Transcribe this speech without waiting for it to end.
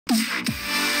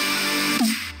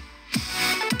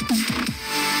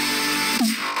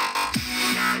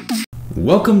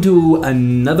Welcome to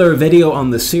another video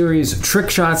on the series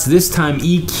Trickshots, this time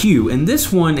EQ, and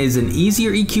this one is an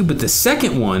easier EQ, but the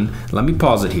second one, let me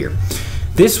pause it here.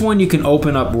 This one you can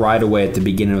open up right away at the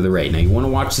beginning of the raid. Now you want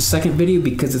to watch the second video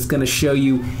because it's going to show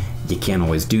you can't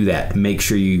always do that. Make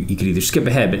sure you can either skip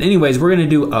ahead. But anyways, we're going to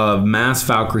do a mass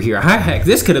Valkyrie here. Heck,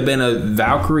 this could have been a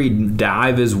Valkyrie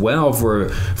dive as well for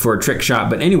a trick shot.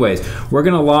 But anyways, we're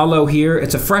going to Lalo here.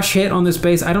 It's a fresh hit on this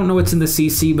base. I don't know what's in the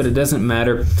CC, but it doesn't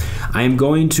matter. I am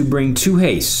going to bring 2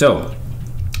 haste. So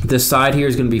this side here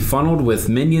is going to be funneled with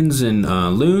minions and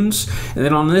loons, and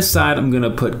then on this side I'm going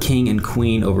to put king and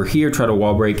queen over here, try to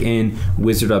wall break in,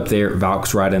 wizard up there,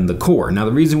 Valks right in the core. Now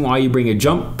the reason why you bring an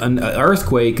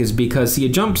EarthQuake is because, see, a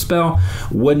jump spell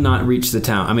would not reach the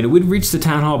town. I mean, it would reach the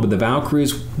town hall, but the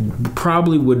Valkyries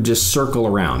probably would just circle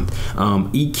around.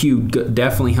 EQ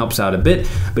definitely helps out a bit,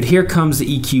 but here comes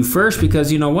the EQ first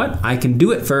because you know what? I can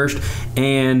do it first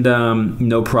and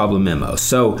no problemo.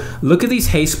 So look at these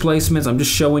haste placements. I'm just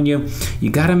showing you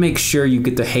got to make sure you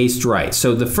get the haste right.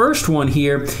 So the first one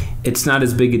here, it's not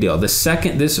as big a deal. The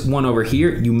second, this one over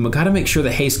here, you got to make sure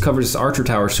the haste covers this archer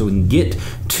tower so we can get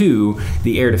to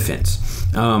the air defense.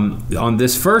 On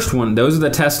this first one, those are the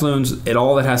test loons.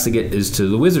 All it has to get is to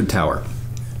the wizard tower.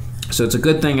 So it's a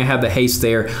good thing I have the haste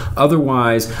there.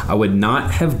 Otherwise, I would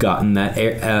not have gotten that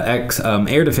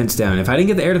air defense down. If I didn't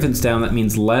get the air defense down, that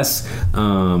means less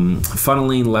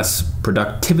funneling, less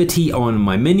productivity on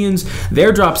my minions.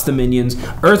 There drops the minions.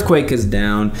 EarthQuake is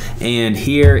down, and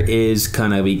here is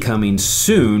kind of becoming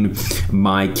soon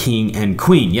my king and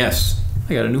queen. Yes,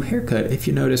 I got a new haircut. If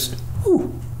you noticed.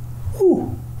 Ooh,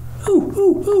 ooh, ooh,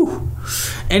 ooh, ooh.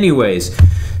 Anyways.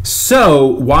 So,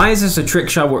 why is this a trick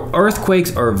shot? Where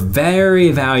earthquakes are very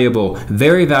valuable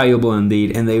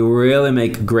indeed, and they really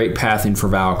make great pathing for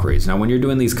Valkyries. Now, when you're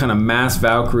doing these kind of mass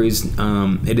Valkyries,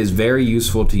 it is very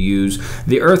useful to use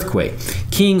the earthquake.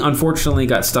 King, unfortunately,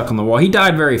 got stuck on the wall. He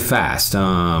died very fast,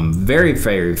 very,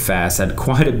 very fast, had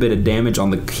quite a bit of damage on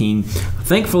the king.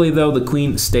 Thankfully, though, the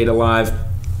queen stayed alive,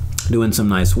 doing some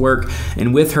nice work,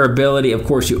 and with her ability, of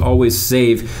course, you always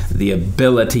save the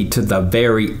ability to the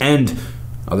very end.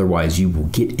 Otherwise, you will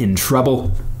get in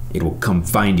trouble. It will come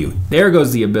find you. There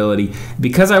goes the ability.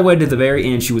 Because I waited to the very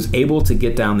end, she was able to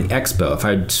get down the expo. If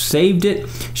I'd saved it,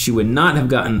 she would not have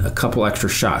gotten a couple extra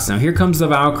shots. Now here comes the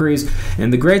Valkyries,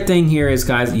 and the great thing here is,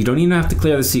 guys, you don't even have to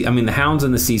clear the Hound's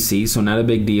in the CC, so not a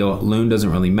big deal. Loon doesn't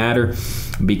really matter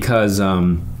because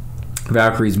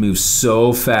Valkyries move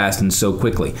so fast and so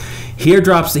quickly. Here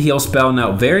drops the heal spell.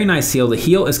 Now, very nice heal. The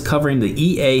heal is covering the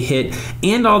EA hit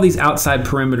and all these outside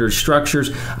perimeter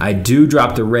structures. I do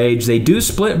drop the rage. They do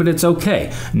split, but it's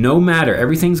okay. No matter.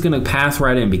 Everything's going to path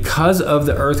right in. Because of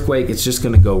the earthquake, it's just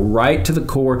going to go right to the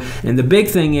core. And the big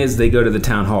thing is they go to the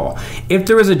town hall. If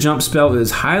there was a jump spell, it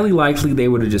is highly likely they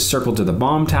would have just circled to the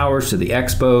bomb towers, to the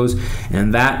expos,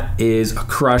 and that is a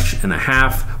crush and a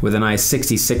half with a nice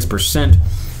 66%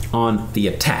 on the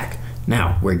attack.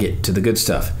 Now we're getting to the good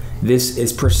stuff. This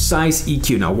is precise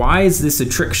EQ. Now, why is this a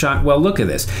trick shot? Well, look at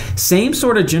this. Same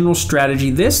sort of general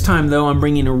strategy. This time, though, I'm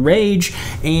bringing a rage,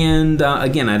 and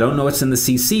again, I don't know what's in the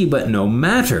CC, but no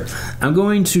matter. I'm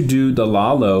going to do the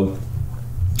Lalo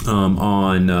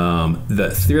on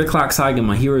the 3 o'clock side, and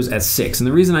my heroes at 6. And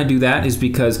the reason I do that is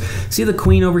because, see the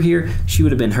queen over here? She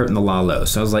would have been hurting the Lalo.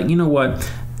 So I was like, you know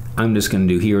what? I'm just going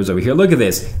to do heroes over here. Look at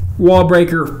this. Wall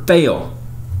breaker, fail.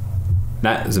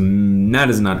 That is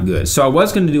not good. So I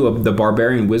was going to do the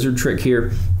barbarian wizard trick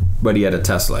here, but he had a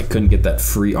Tesla. I couldn't get that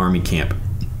free army camp.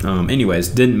 Anyways,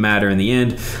 didn't matter in the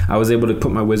end. I was able to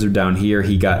put my wizard down here.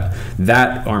 He got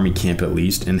that army camp at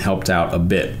least and helped out a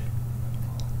bit.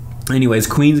 Anyways,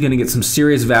 queen's going to get some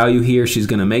serious value here. She's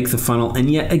going to make the funnel, and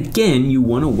yet again, you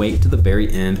want to wait to the very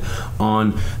end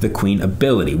on the queen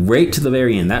ability. Wait to the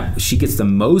very end. She gets the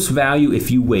most value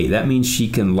if you wait. That means she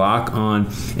can lock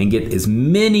on and get as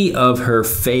many of her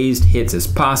phased hits as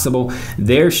possible.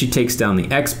 There she takes down the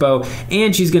expo,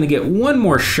 and she's going to get one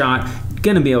more shot,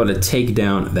 going to be able to take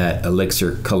down that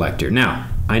elixir collector. Now,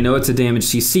 I know it's a damage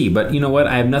CC, but you know what?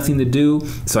 I have nothing to do,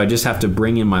 so I just have to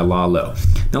bring in my Lalo.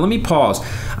 Now let me pause.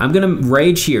 I'm going to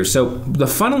rage here. So the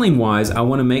funneling wise, I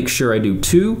want to make sure I do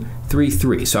 2, 3,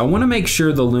 3. So I want to make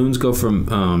sure the loons go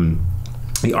from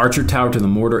the archer tower to the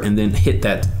mortar, and then hit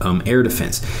that air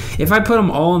defense. If I put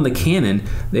them all in the cannon,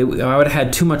 I would have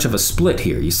had too much of a split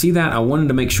here. You see that? I wanted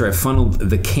to make sure I funneled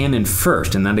the cannon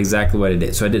first, and that's exactly what I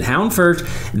did. So I did Hound first,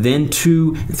 then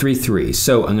 2, 3, 3.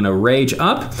 So I'm going to rage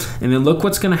up, and then look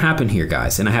what's going to happen here,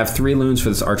 guys. And I have 3 loons for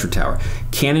this archer tower.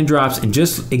 Cannon drops in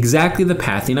just exactly the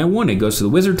pathing I wanted. It goes to the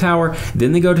wizard tower,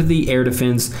 then they go to the air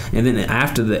defense, and then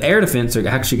after the air defense, they're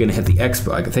actually going to hit the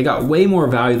X-Bug. They got way more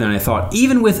value than I thought,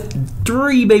 even with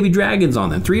 3 baby dragons on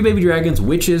them. 3 baby dragons,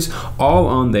 witches, all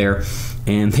on there,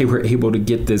 and they were able to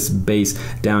get this base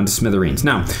down to smithereens.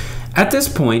 Now, at this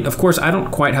point, of course, I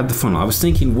don't quite have the funnel. I was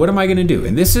thinking, what am I going to do?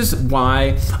 And this is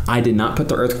why I did not put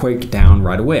the EarthQuake down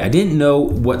right away. I didn't know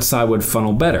what side would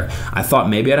funnel better. I thought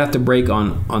maybe I'd have to break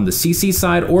on the CC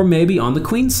side or maybe on the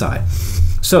Queen side.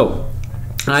 So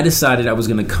I decided I was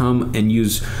going to come and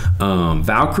use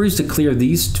Valkyries to clear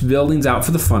these 2 buildings out for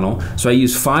the funnel. So I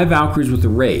used 5 Valkyries with the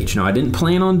Rage. Now, I didn't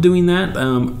plan on doing that.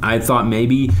 I thought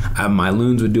maybe my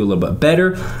loons would do a little bit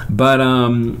better, but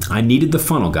I needed the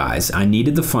funnel, guys. I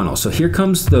needed the funnel. So here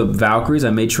comes the Valkyries. I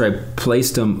made sure I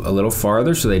placed them a little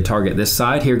farther so they target this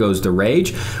side. Here goes the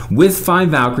Rage. With 5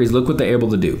 Valkyries, look what they're able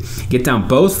to do. Get down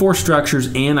both 4 structures,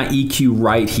 and I EQ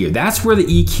right here. That's where the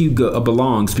EQ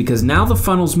belongs, because now the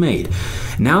funnel's made.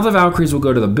 Now the Valkyries will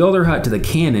go to the builder hut, to the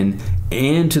cannon,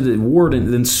 and to the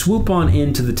warden, then swoop on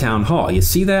into the town hall. You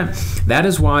see that? That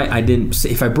is why I didn't.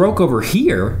 If I broke over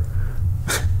here,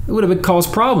 it would have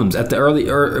caused problems at the early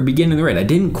beginning of the raid. I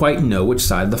didn't quite know which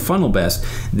side of the funnel best.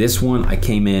 This one I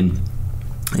came in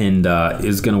and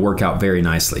is going to work out very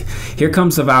nicely. Here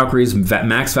comes the Valkyries,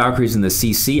 max Valkyries in the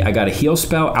CC. I got a heal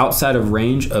spell outside of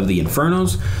range of the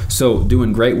Infernos, so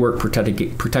doing great work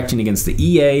protecting against the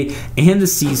EA and the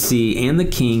CC and the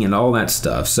King and all that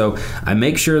stuff. So I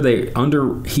make sure they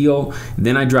under heal,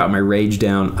 then I drop my Rage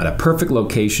down at a perfect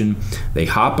location. They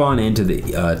hop on into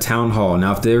the Town Hall.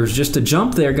 Now if there's just a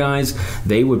jump there, guys,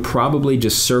 they would probably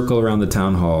just circle around the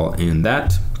Town Hall, and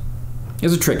that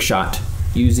is a trick shot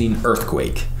using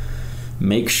EarthQuake.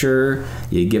 Make sure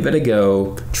you give it a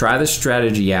go. Try the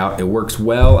strategy out. It works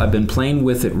well. I've been playing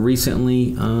with it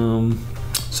recently.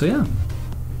 So yeah,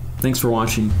 thanks for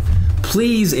watching.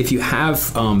 Please, if you have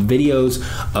videos,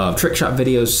 trick shot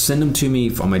videos, send them to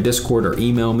me on my Discord or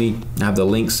email me. I have the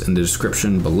links in the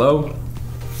description below.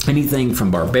 Anything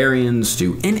from barbarians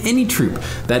to any troop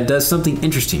that does something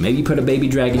interesting. Maybe you put a baby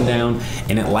dragon down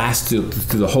and it lasts through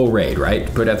the whole raid,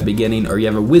 right? Put it at the beginning, or you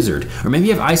have a wizard, or maybe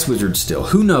you have ice wizards still.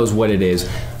 Who knows what it is?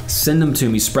 Send them to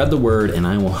me, spread the word, and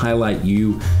I will highlight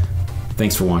you.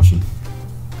 Thanks for watching.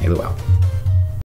 Halo out.